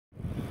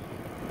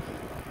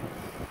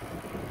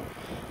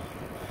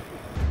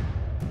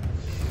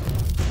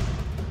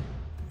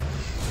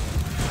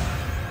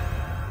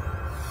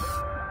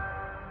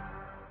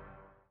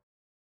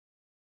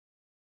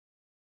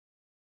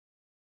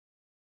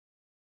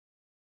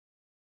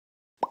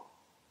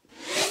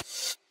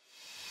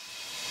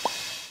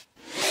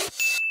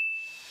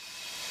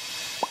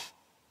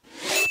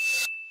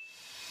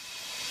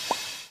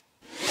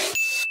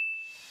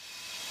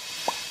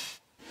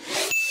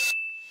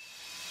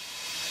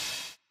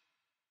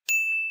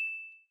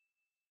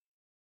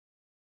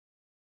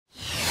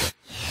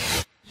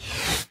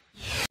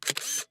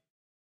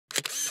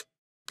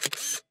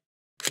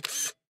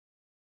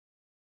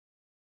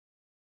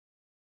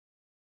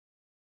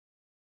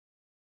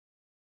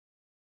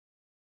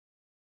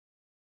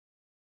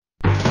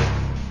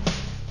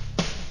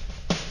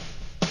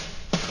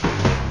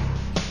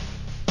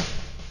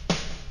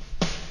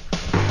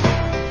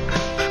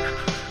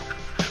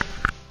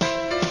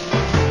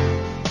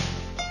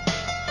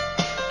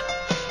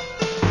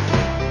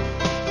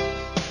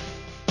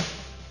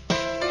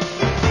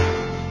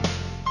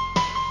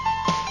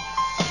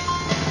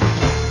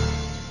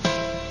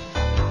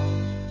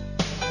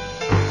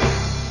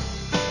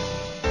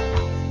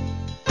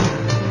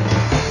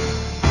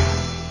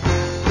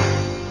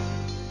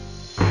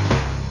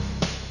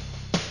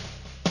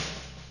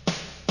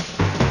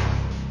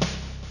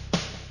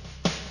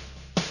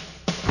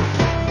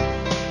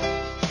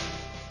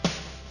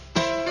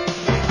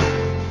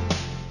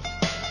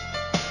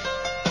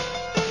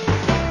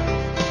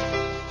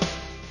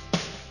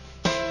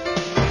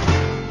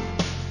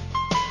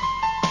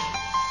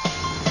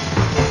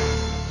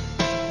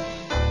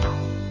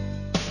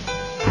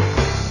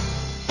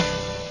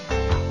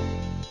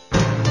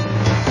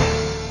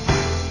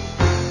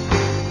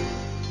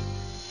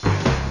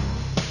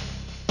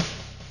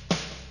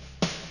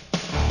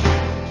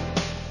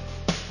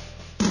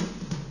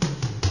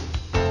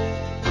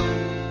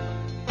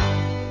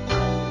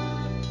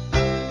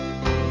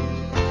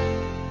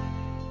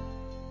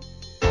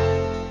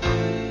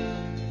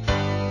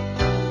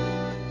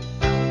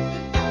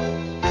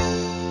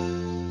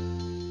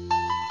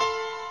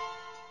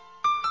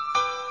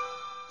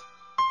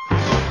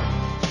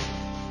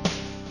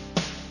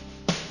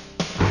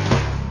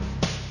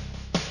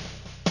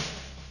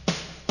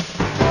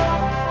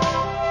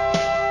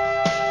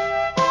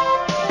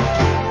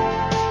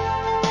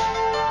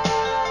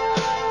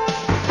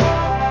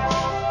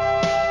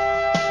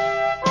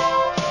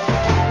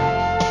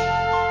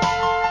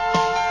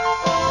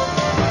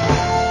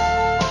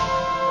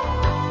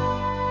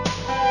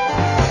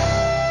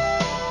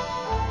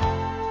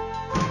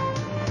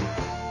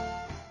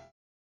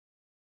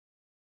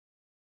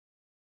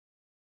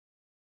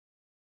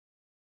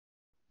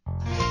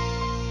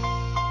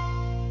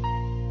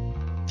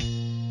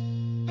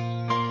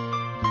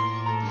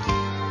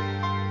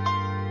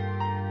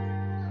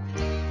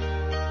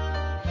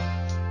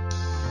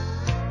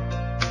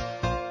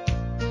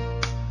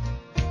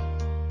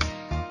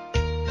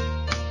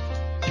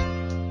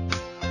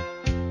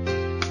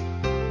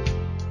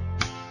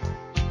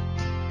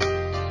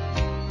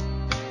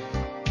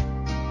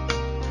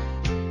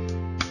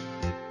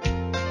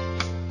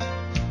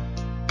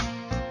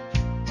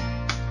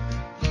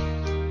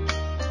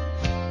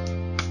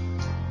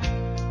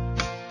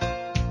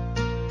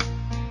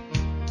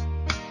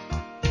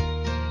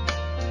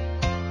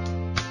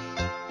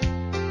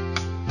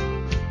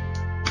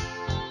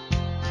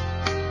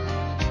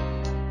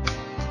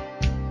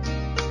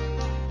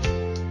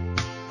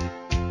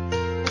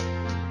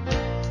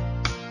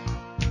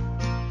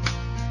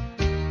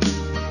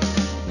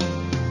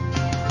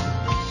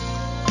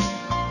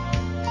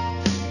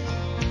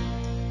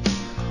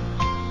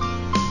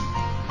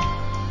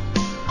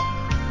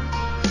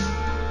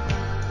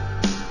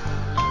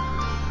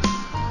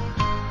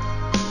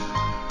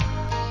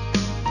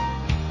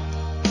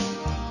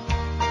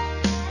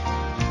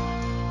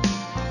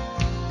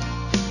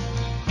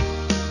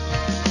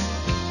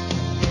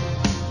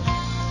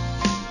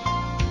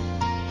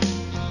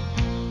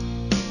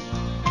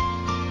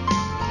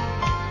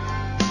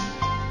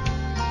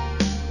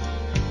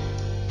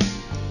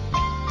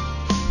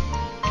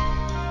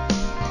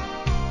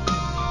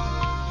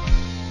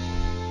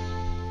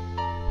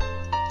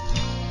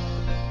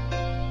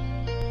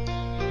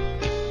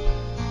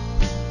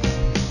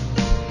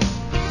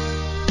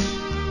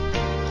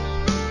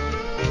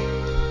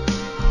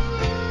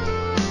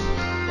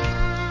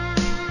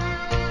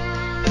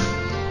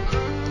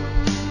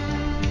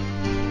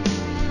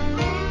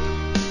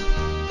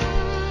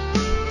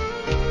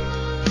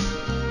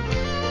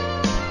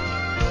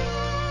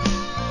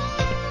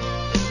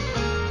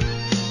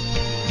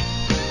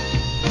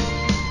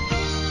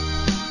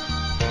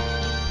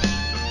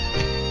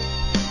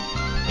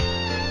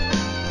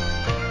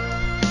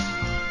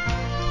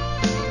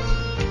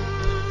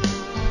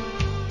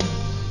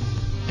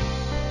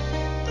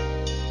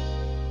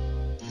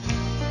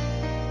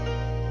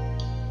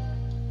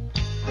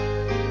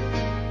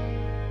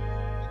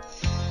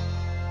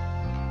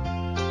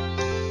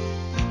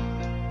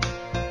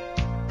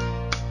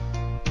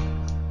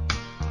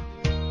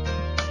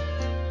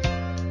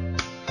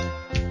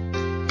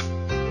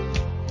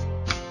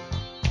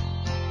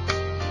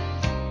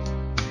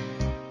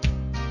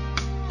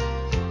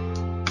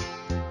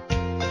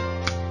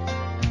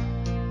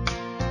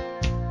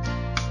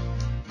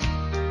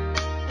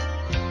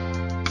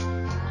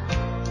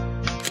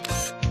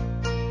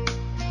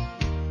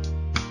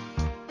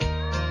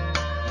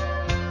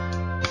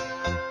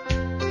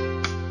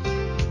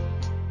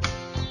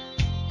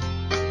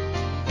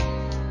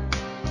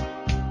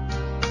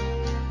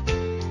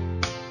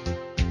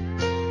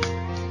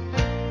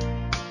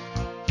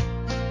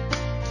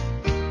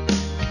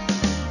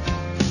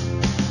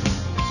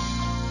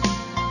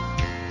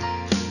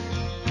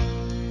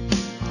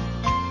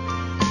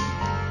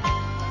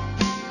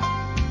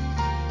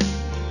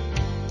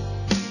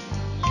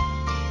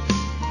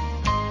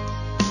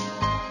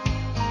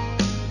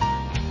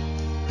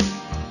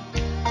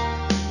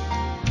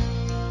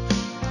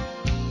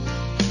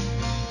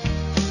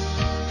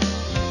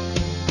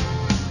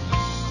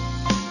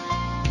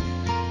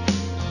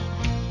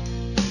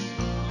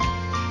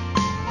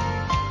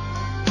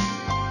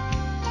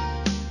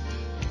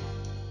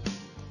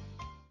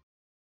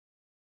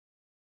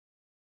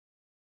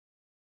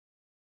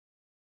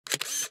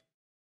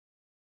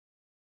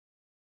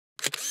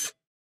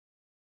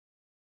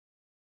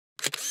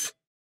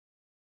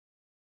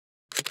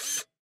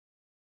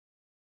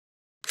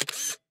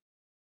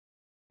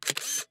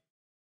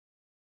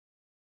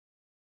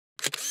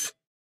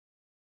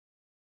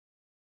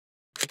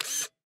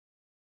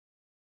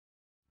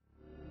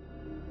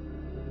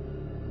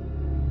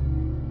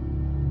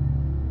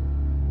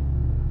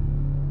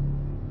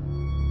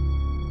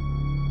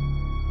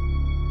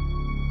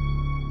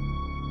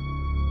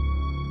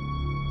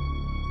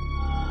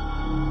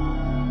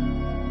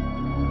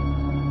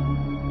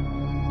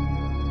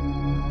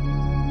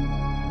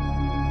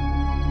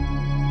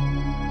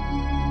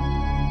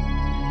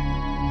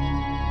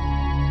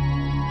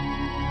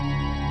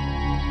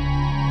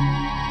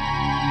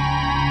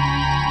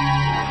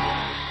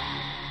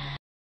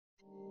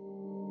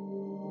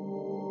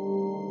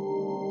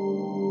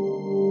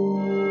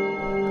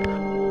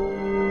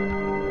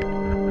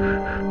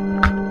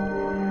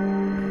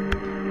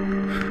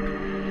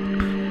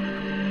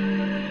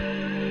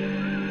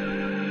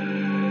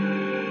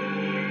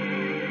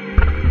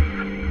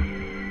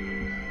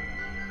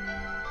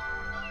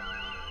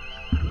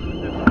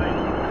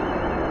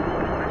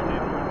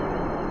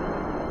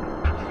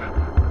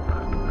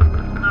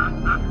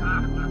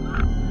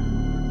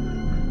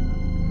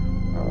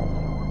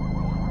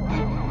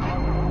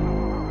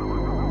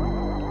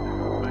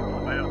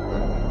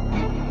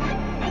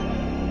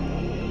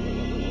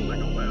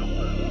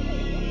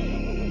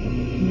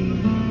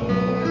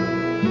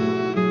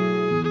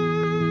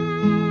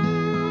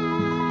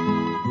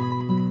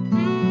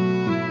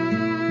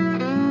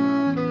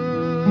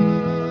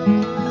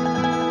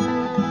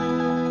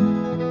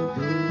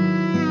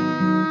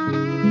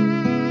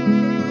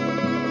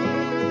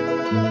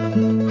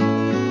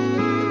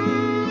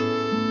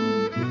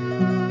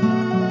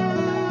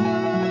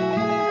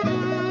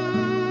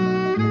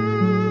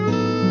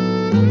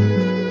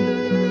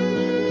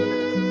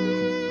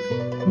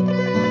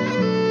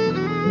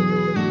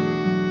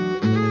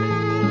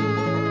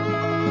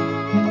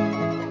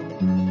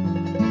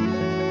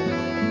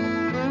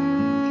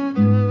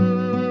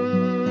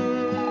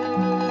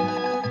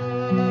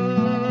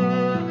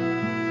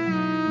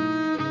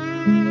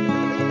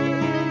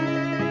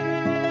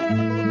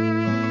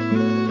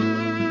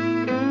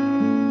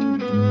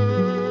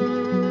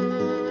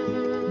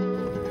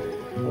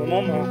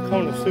I'm on my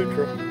Kona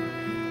Sutra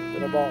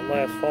that I bought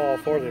last fall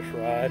for this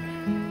ride.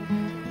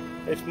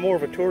 It's more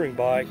of a touring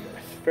bike.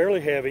 It's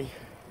fairly heavy.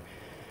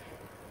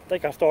 I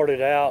think I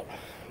started out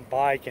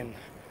bike and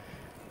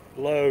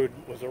load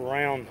was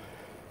around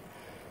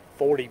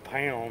 40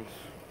 pounds.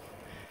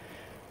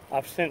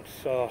 I've since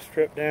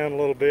stripped down a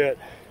little bit.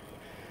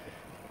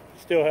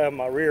 Still have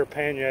my rear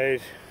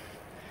panniers.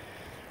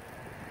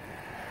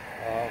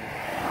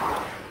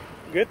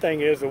 Good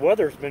thing is the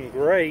weather's been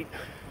great.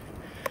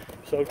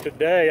 So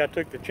today I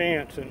took the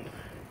chance and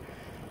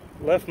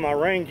left my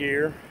rain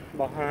gear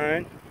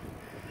behind.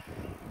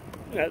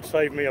 That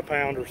saved me a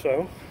pound or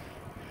so.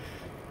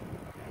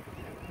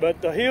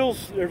 But the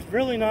hills, there's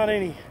really not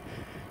any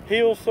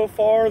hills so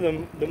far.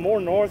 The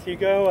more north you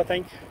go, I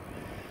think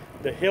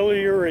the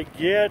hillier it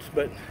gets,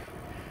 but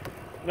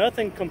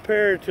nothing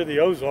compared to the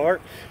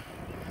Ozarks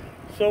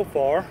so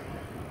far.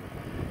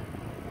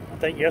 I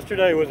think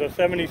yesterday was a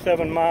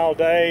 77-mile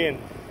day and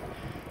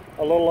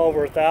a little over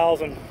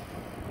 1,000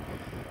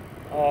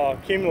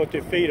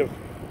 cumulative feet of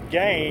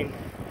gain,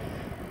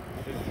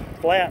 which is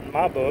flat in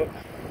my book.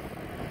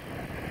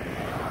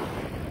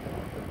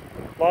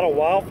 A lot of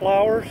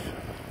wildflowers.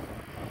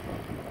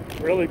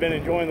 Really been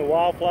enjoying the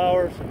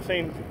wildflowers and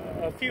seen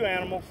a few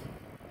animals.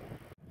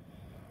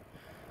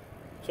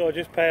 So I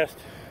just passed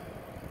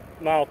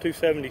mile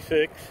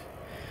 276,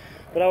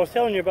 but I was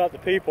telling you about the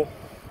people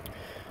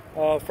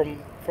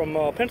from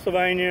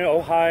Pennsylvania,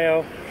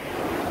 Ohio.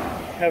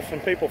 Have some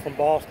people from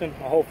Boston,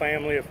 a whole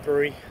family of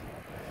 3.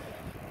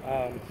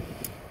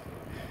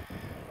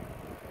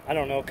 I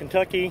don't know,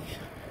 Kentucky,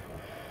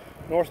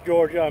 North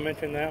Georgia, I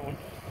mentioned that one.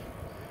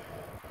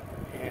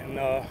 And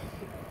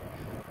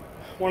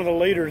one of the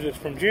leaders is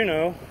from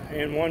Juneau,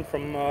 and one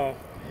from, I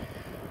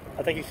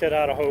think he said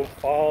Idaho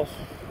Falls.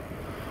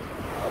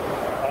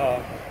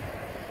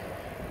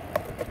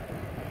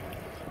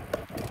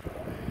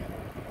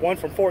 One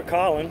from Fort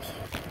Collins,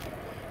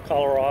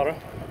 Colorado.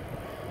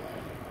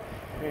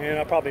 And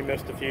I probably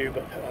missed a few,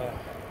 but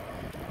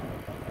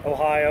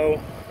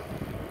Ohio,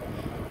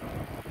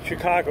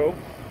 Chicago.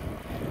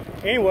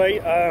 Anyway,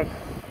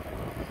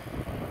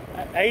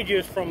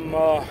 ages from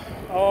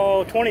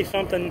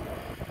 20-something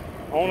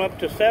on up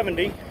to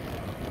 70,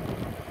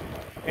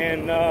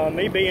 and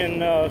me being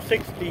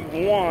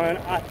 61,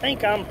 I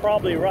think I'm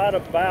probably right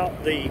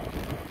about the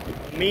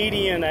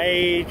median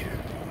age,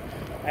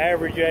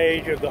 average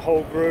age of the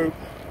whole group.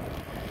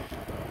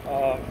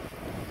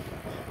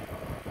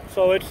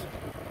 So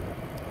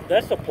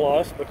that's a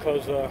plus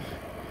because I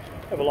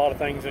have a lot of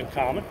things in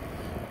common.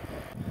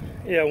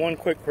 Yeah, one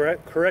quick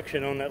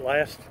correction on that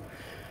last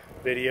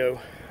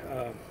video.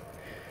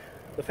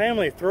 The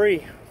family of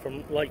 3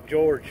 from Lake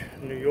George,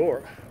 New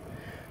York,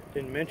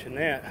 didn't mention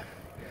that.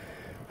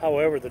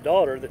 However, the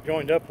daughter that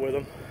joined up with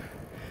them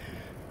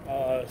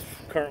is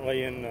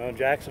currently in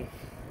Jackson,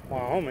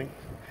 Wyoming.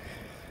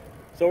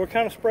 So we're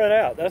kind of spread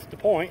out. That's the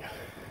point.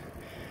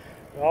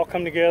 We all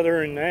come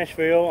together in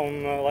Nashville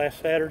on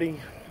last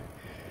Saturday.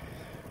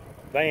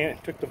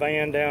 Took the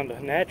van down to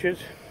Natchez.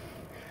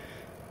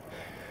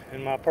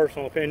 In my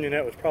personal opinion,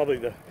 that was probably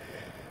the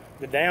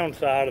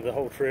downside of the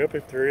whole trip,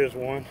 if there is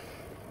one.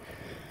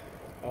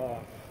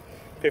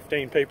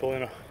 15 people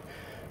in a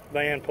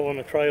van pulling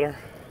a trailer.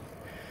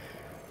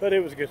 But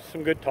it was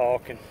some good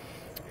talk, and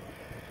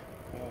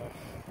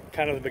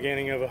kind of the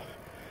beginning of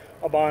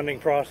a bonding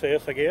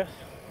process, I guess.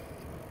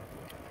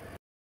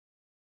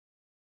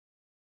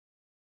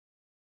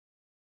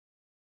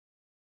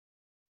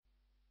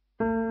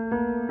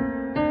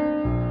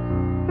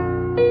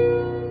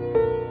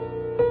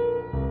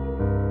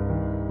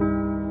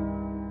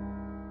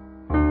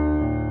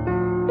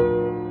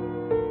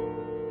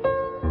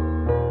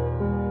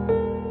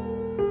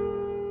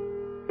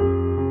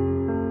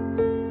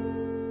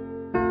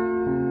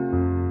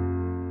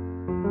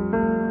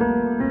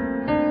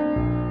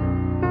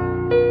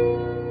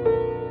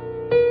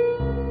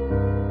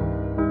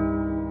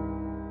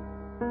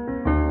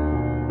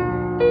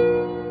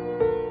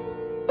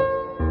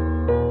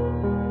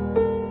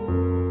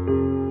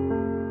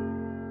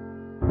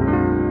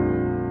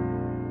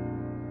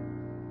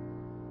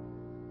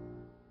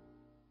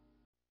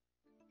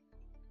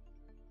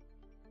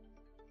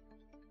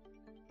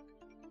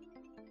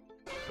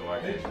 So I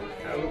can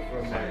go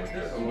from my Is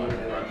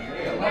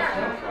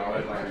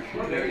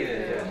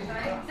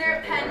there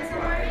a pen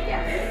somewhere?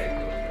 Yes.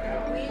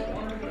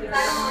 I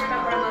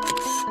don't remember.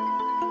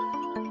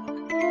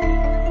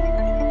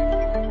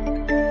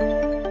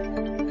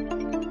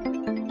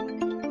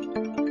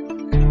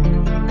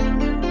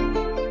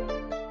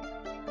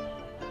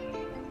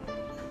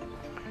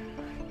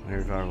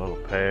 Here's our little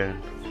pad.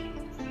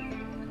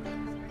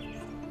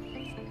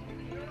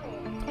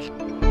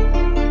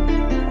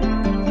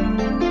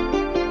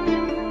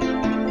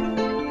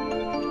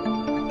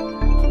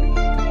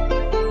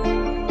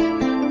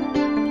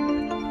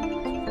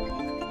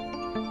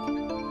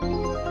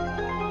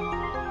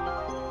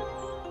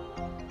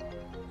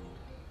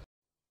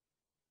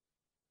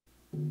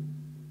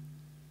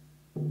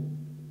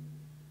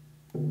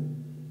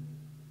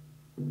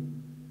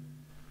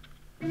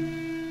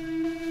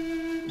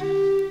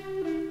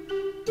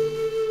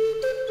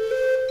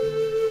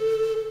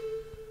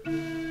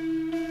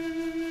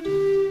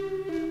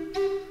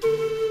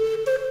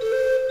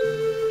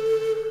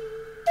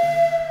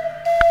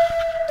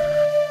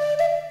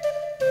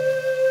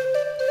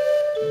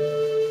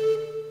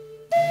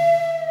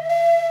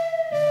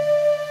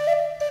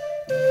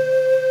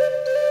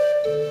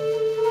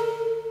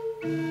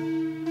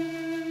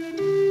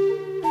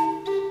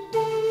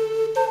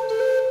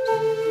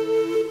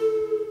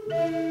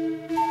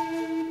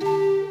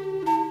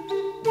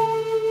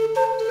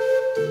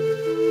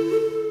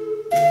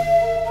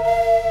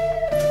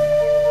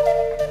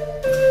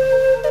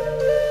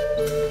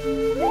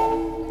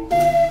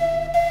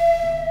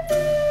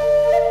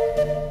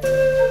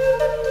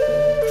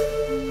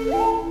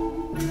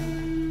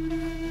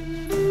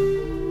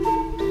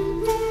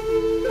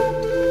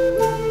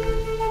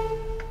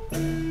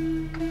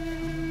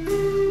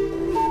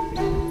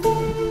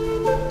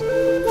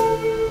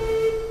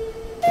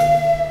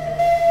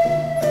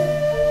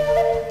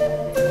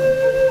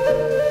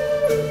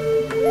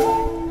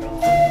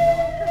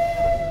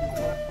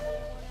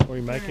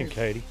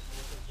 Katie?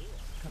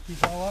 Cut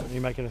these all up. Are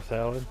you making a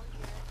salad?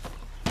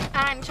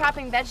 I'm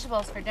chopping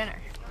vegetables for dinner.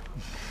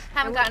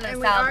 Haven't gotten a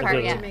And salad we are part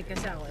going yet. to make a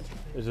salad.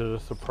 Is it a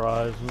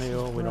surprise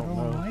meal? We don't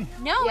know.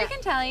 No, we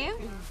can tell you.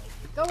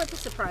 Go with the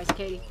surprise,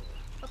 Katie.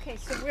 Okay,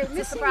 so we're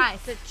missing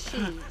surprise. the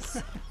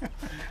cheese.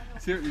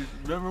 Seriously,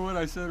 remember what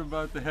I said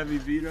about the heavy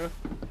Vita?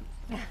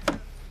 3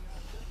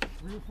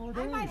 or 4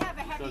 days. I might have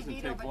a heavy Doesn't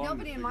veto, take but long to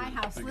nobody in my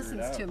figure- house figure it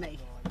listens out. to me.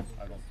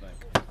 I don't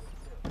think.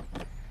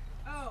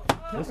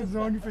 This is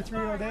on you for 3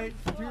 or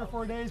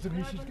 4 days,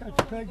 and she's got you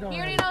pegged on. He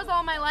already knows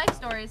all my life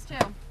stories too.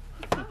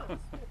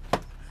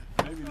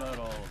 Maybe not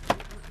all.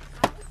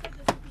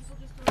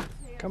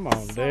 Come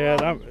on, Dad.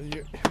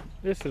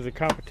 This is a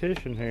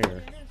competition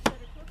here.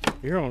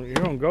 You're on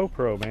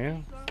GoPro,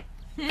 man.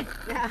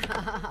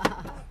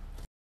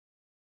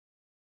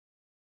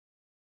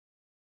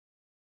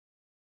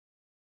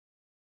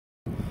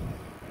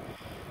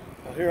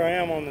 Well, here I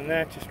am on the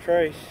Natchez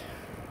Trace.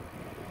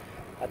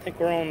 I think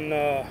we're on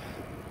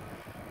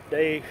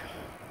day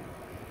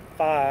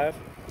 5.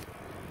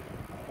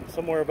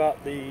 Somewhere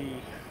about the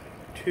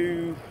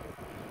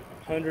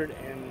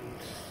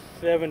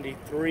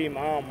 273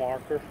 mile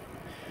marker,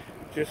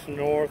 just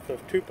north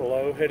of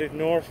Tupelo, headed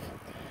north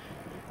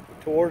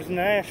towards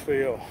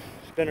Nashville.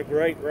 It's been a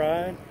great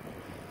ride.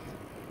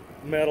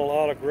 Met a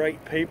lot of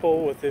great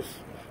people with this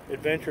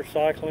adventure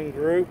cycling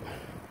group.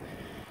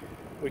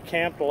 We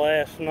camped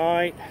last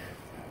night.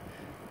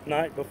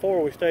 Night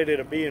before we stayed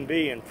at a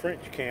B&B in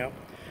French Camp.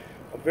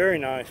 A very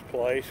nice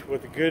place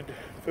with good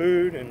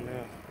food and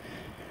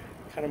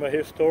kind of a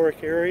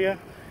historic area.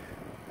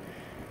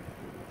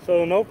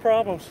 So no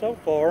problem so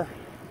far.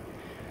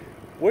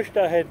 Wished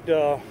I had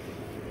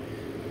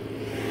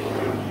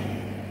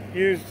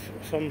used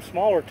some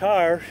smaller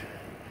tires.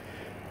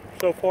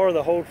 So far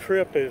the whole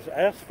trip is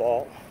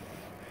asphalt.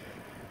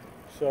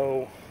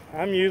 So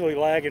I'm usually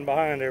lagging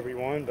behind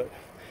everyone, but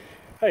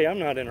hey, I'm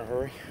not in a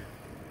hurry.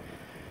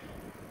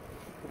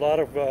 A lot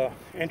of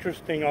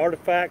interesting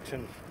artifacts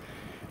and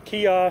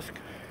kiosks.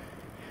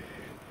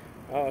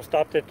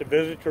 Stopped at the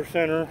visitor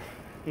center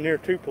near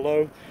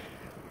Tupelo,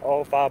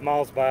 all 5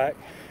 miles back.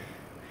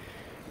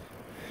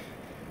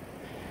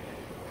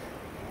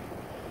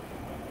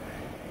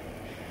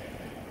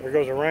 There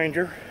goes a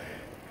ranger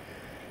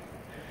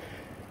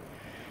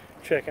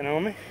checking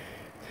on me.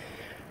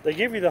 They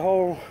give you the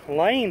whole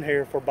lane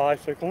here for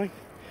bicycling.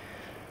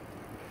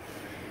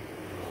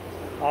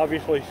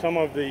 Obviously some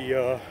of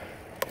the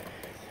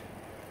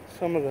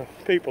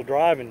people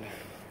driving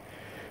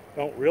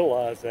don't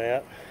realize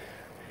that.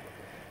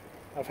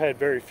 I've had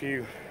very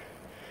few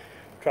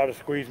try to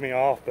squeeze me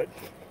off, but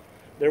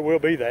there will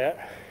be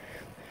that.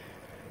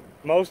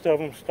 Most of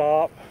them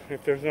stop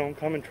if there's no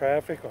oncoming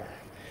traffic, or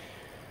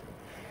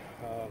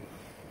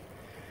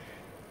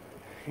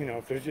you know,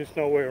 if there's just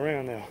no way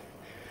around, they'll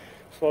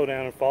slow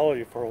down and follow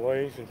you for a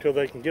ways until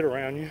they can get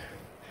around you.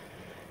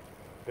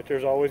 But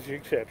there's always the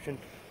exception.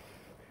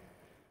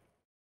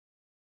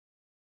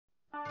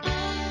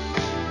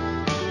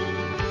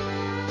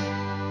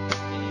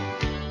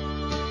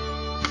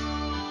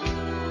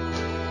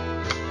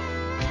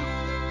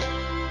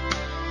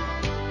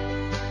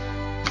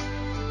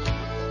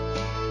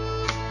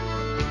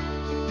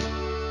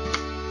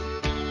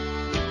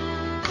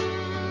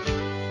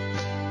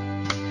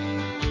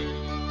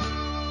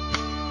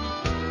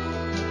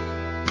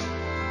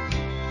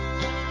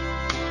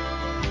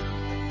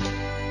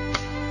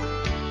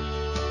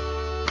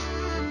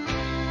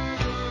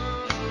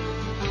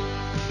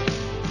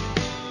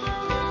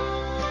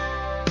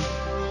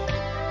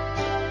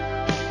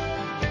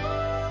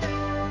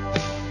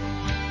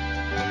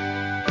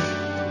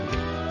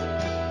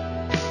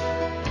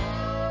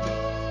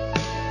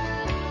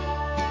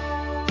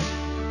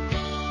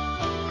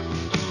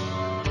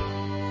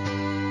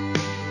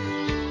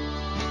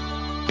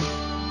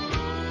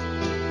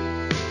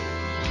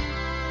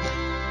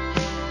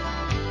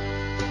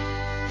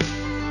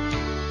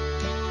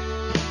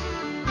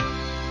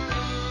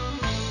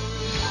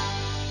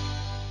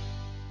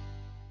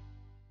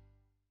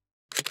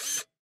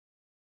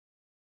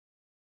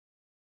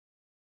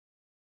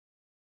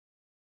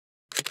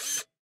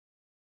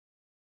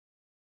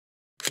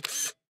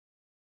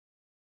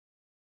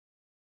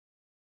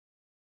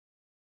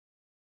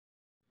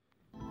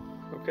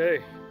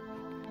 Okay,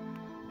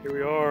 here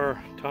we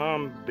are,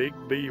 Tom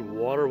Bigby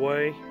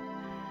Waterway.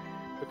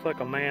 Looks like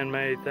a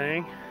man-made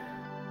thing.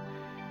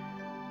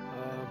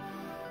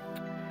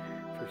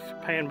 If you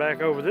pan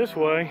back over this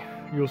way,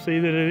 you'll see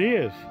that it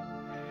is.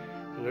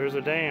 There's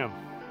a dam,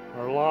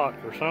 or a lock,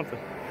 or something.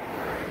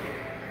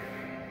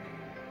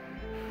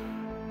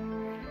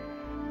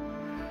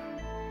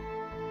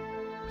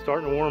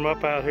 Starting to warm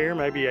up out here,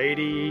 maybe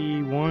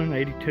 81,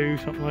 82,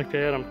 something like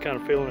that. I'm kind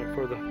of feeling it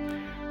for the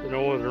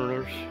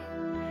northerners.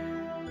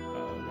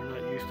 They're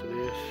not used to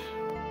this.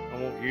 I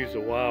won't use the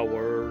Y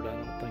word. I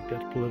don't think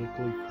that's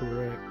politically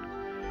correct.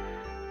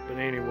 But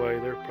anyway,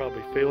 they're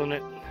probably feeling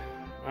it.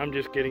 I'm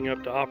just getting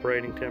up to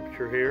operating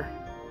temperature here.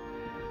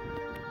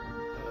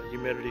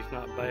 Humidity's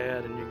not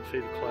bad, and you can see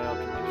the clouds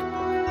are just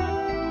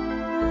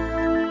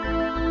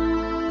perfect.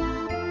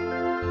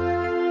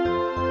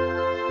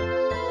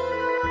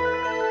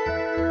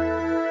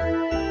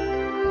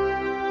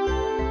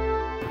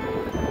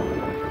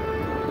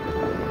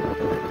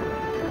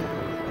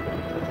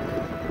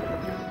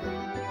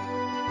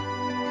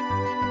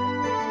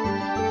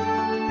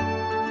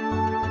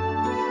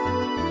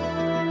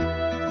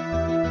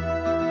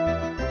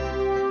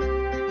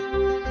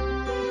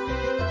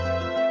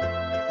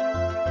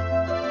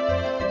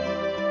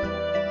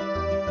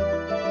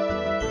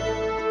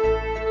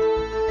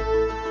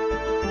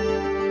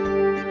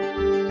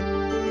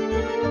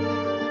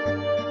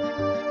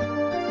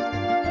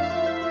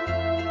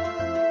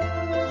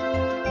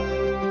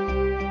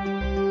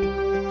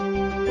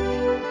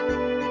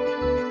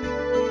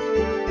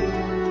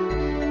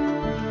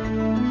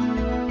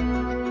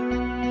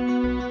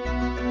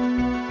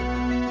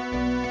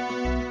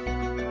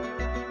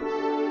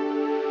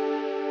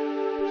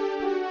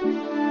 Try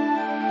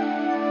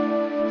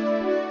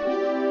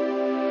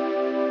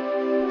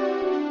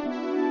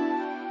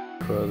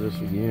this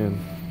again.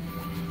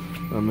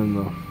 I'm in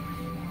the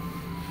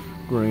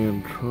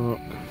Grand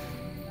Trunk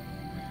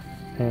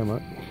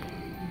hammock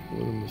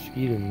with a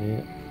mosquito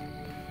net.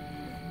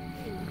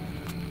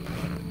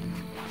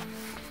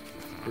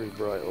 Pretty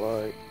bright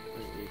light,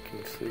 and you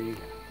can see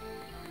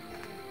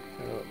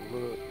how it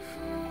looks.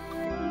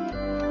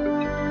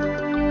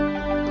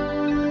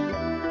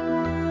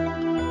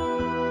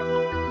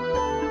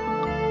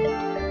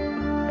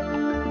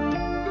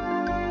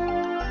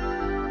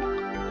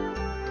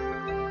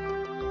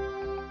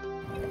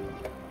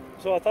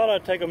 So I thought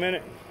I'd take a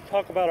minute and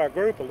talk about our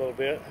group a little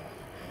bit.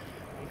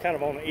 I'm kind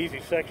of on the easy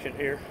section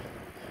here.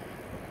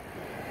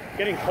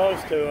 Getting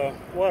close to a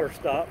water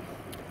stop.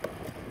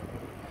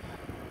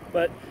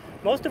 But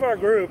most of our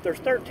group, there's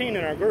 13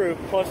 in our group,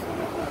 plus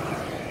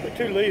the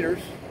 2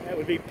 leaders. That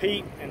would be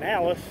Pete and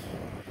Alice.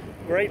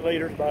 Great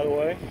leaders, by the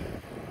way.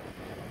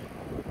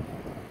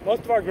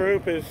 Most of our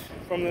group is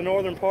from the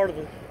northern part of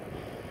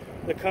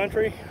the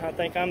country. I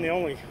think I'm the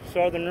only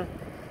southerner.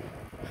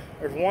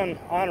 There's one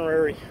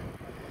honorary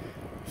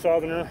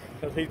southerner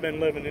because he's been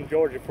living in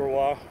Georgia for a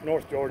while,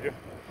 North Georgia.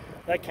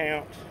 That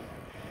counts.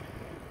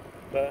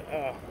 But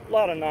a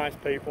lot of nice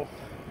people,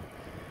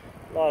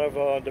 a lot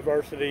of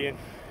diversity and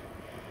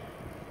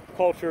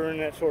culture and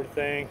that sort of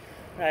thing,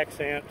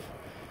 accents,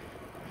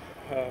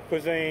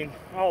 cuisine,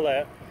 all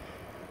that.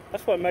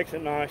 That's what makes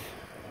it nice.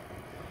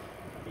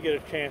 You get a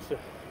chance to,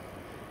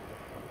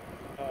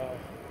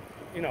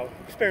 you know,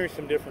 experience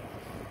some different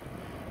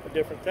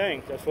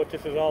things. That's what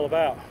this is all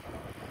about.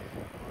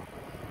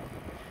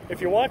 If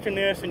you're watching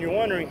this and you're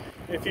wondering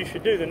if you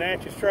should do the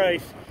Natchez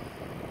Trace,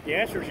 the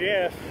answer is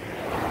yes.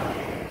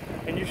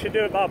 And you should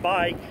do it by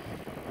bike.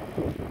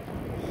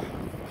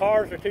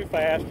 Cars are too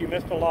fast. You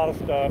missed a lot of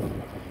stuff.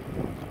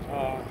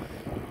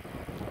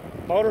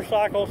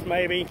 Motorcycles,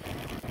 maybe,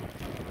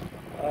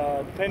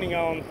 depending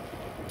on,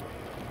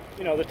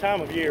 you know, the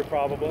time of year,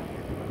 probably.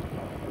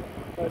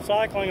 But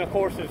cycling, of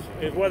course,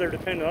 is weather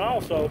dependent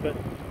also. But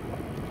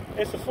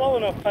it's a slow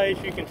enough pace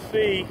you can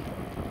see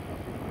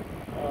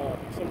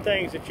some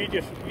things that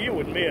you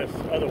would miss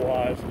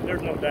otherwise.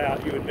 There's no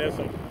doubt you would miss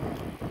them.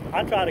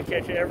 I try to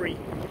catch every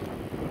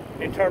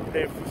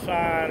interpretive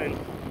sign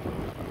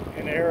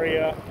and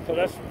area, so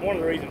that's one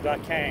of the reasons I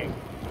came,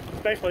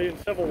 especially in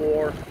Civil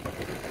War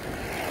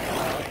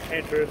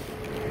interest.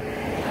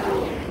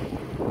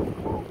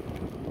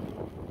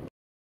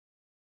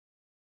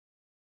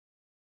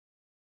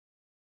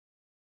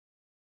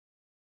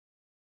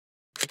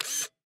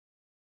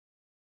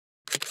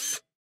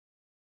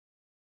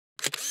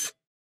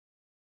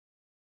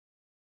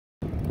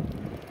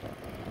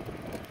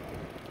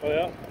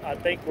 Well, I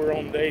think we're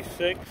on day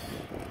 6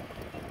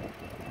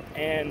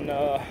 and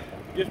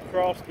just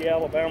crossed the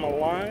Alabama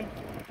line.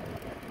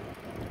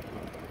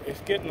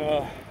 It's getting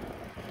a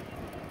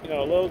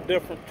little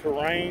different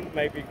terrain,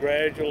 maybe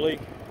gradually,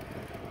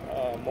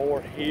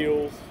 more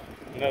hills,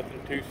 nothing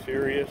too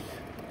serious.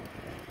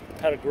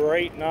 Had a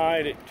great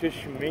night at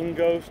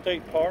Tishomingo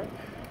State Park.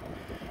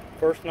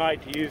 First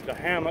night to use the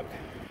hammock,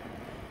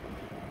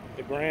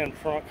 the Grand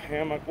Trunk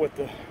hammock with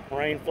the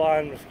rain fly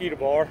and mosquito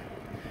bar.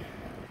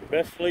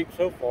 Best sleep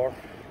so far.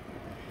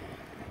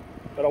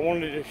 But I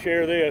wanted to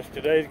share this.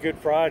 Today's Good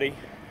Friday,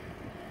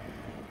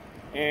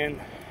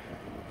 and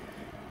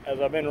as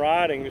I've been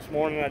riding this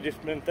morning, I've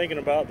just been thinking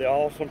about the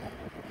awesomeness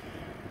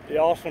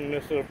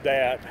of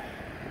that.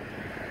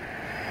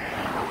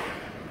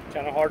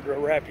 Kind of hard to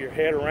wrap your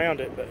head around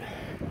it, but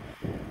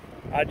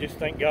I just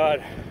thank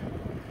God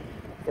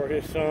for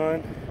His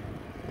Son,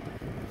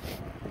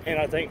 and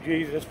I thank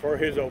Jesus for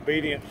His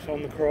obedience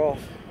on the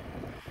cross.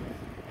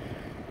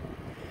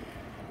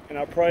 And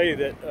I pray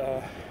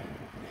that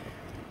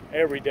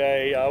every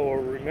day I will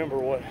remember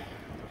what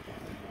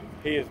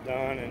He has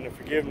done and the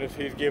forgiveness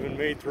He's given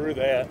me through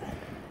that.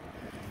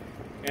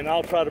 And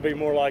I'll try to be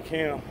more like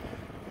Him.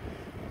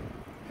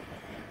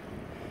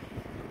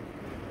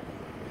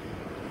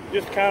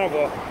 Just kind of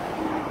a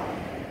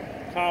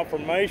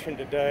confirmation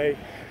today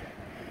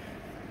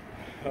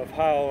of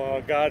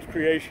how God's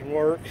creation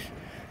works.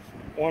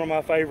 One of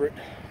my favorite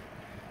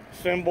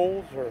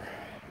symbols or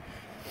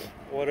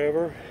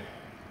whatever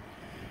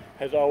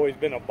has always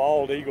been a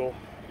bald eagle.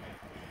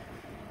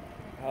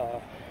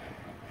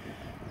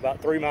 About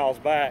 3 miles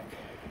back,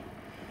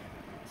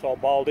 saw a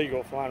bald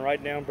eagle flying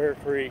right down Bear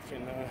Creek,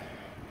 and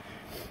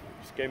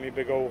just gave me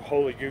big old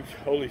Holy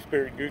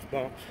Spirit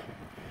goosebumps.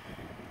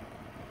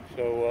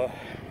 So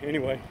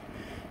anyway,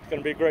 it's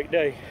gonna be a great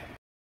day.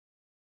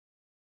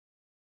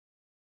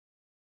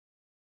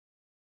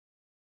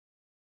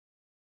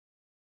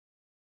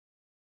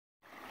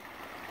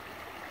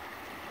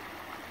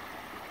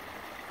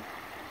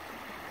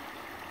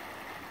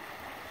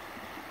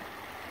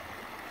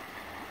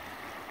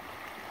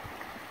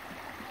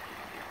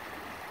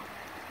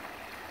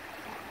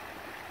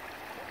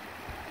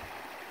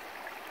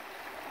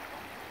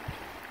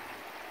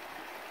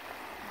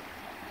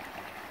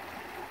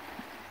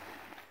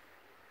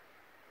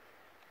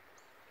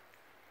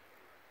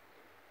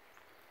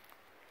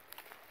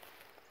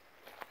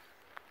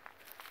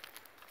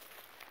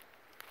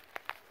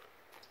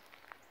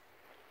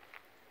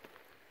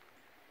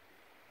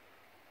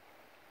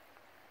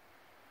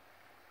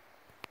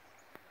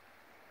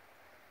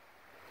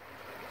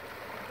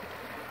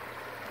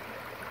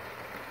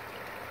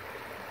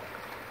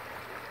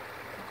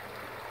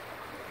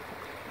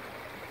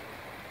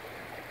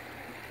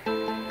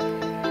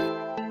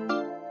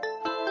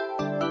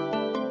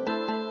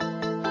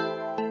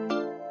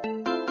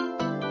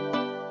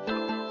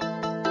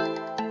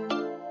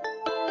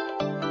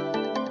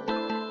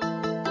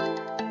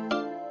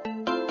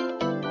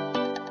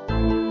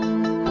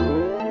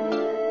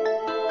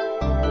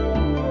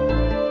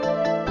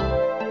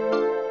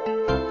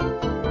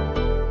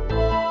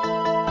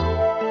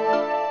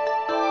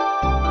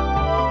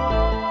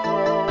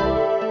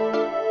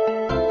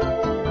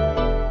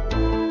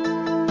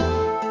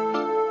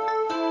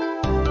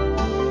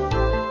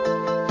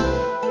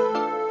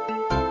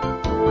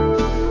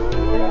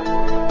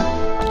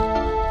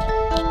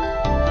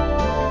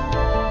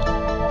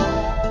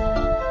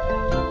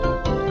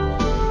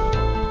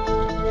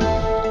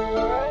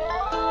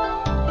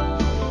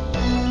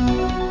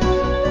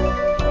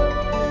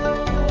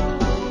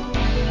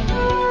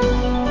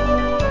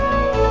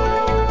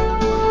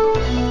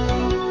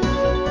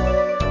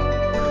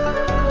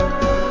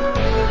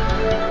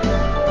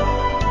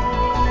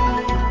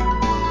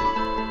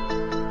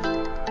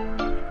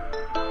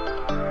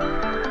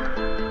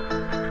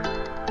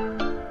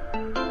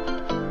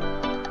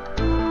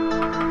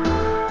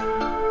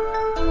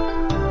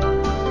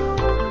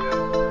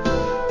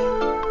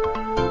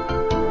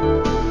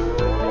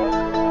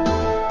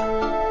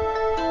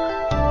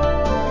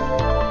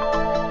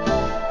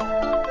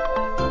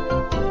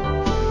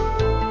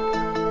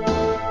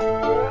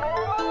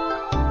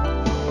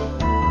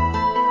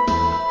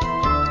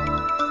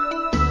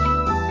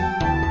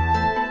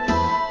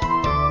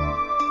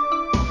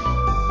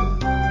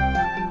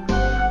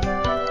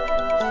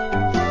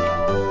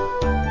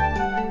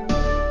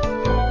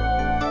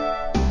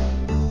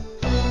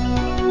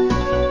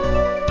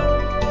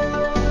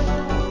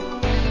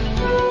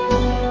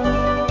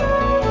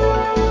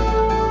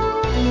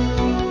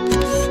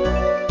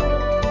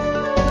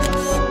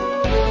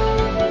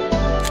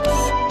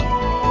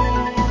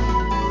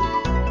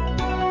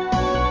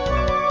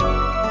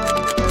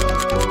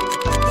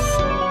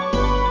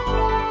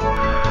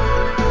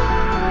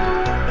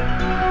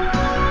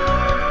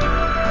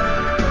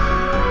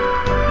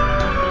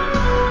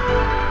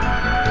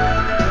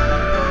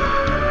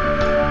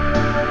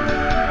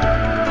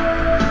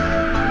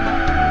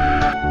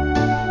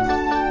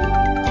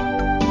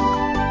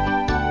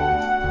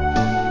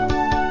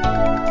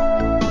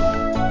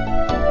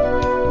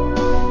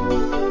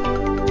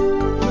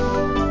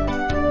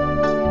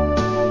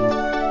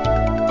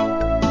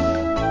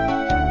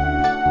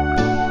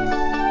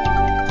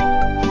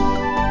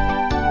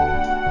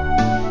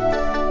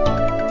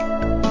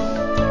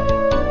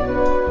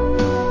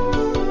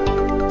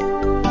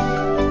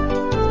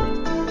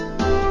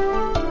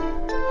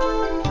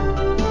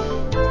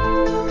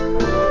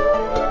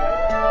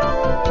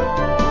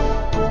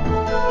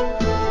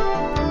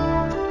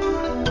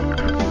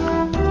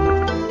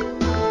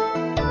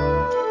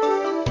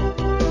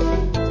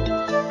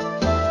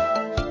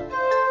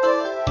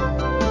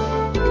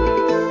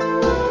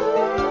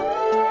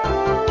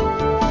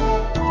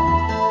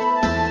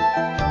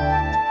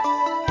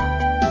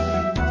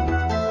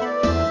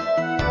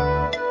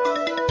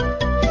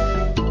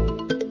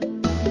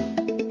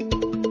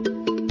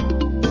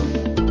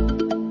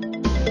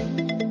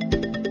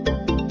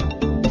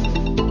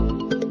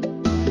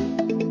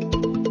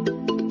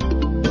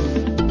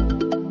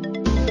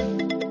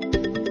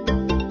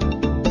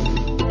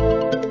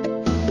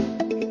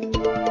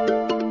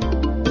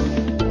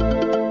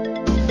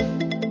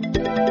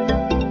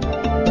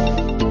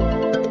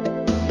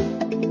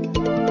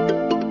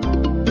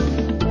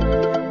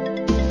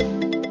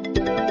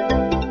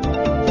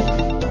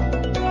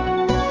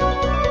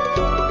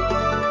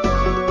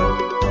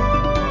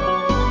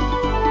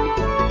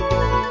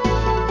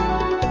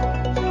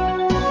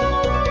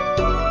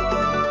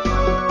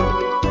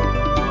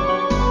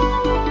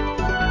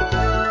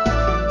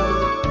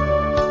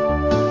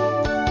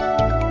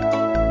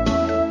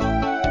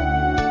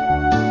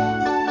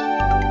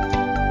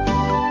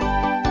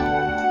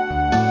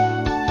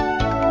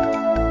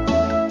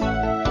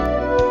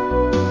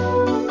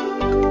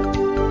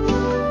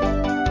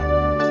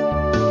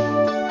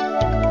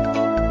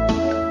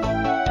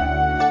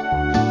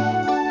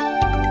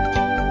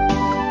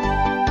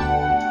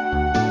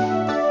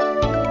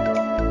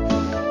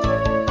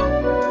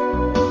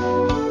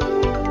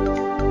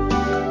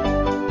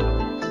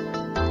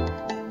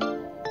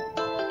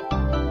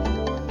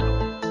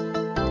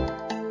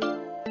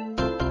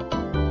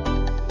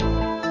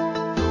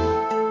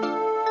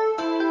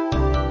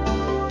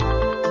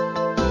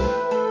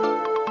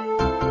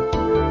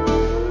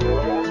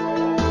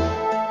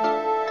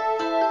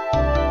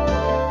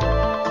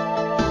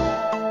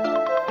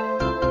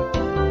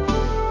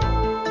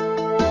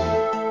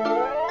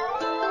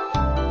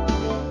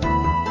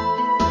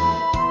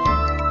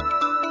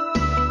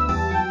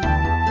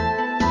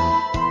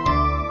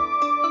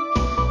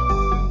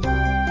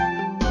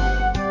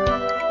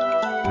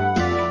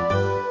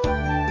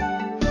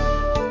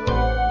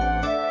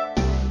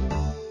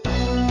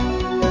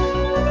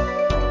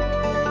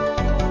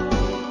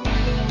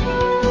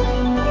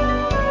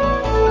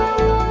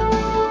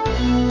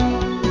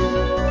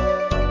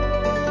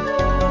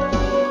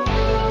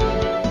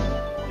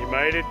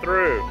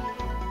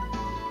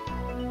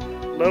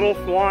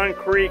 Little Swan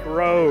Creek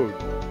Road.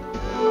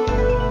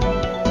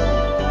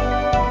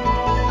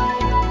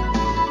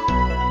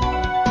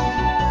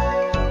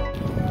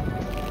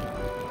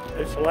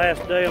 It's the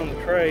last day on the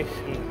trace,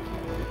 and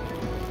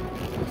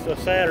it's a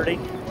Saturday,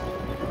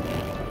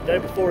 day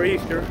before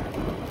Easter.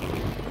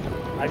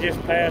 I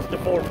just passed the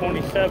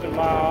 427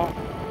 mile.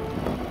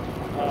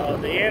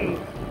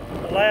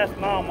 The last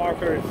mile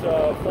marker is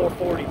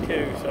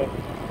 442, so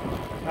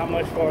not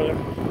much farther.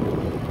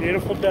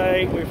 Beautiful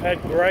day. We've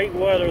had great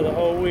weather the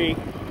whole week.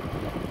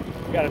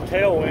 Got a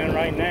tailwind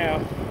right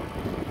now.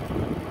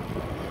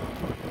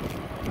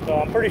 So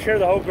I'm pretty sure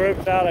the whole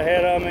group's out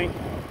ahead of me.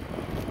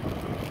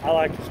 I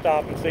like to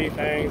stop and see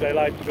things. They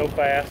like to go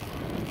fast.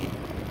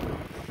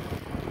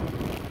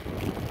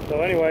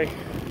 So anyway,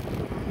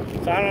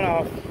 signing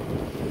off.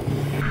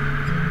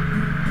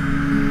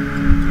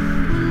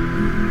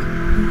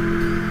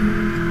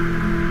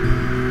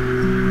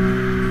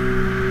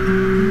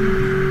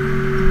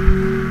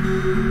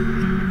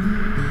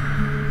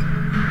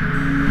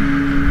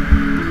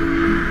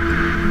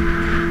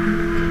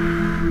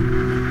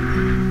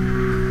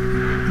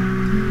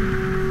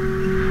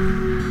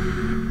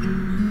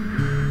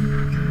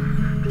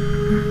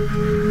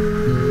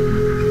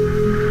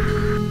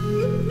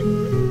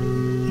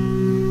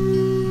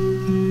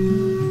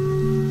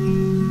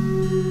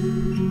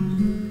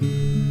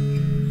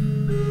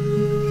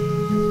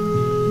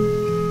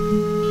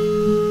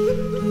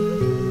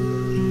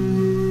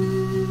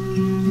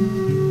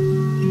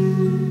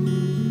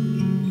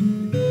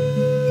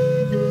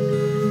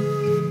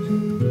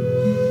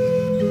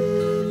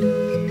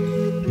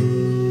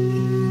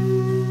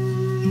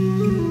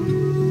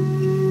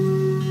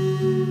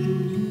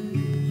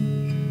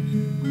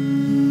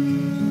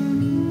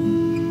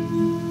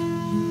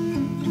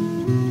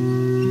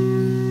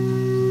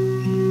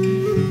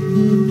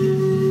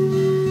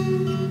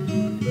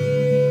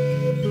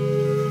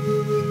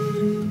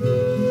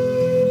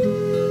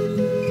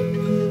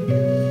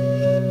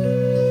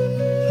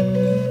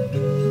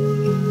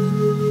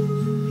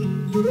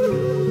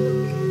 Woo!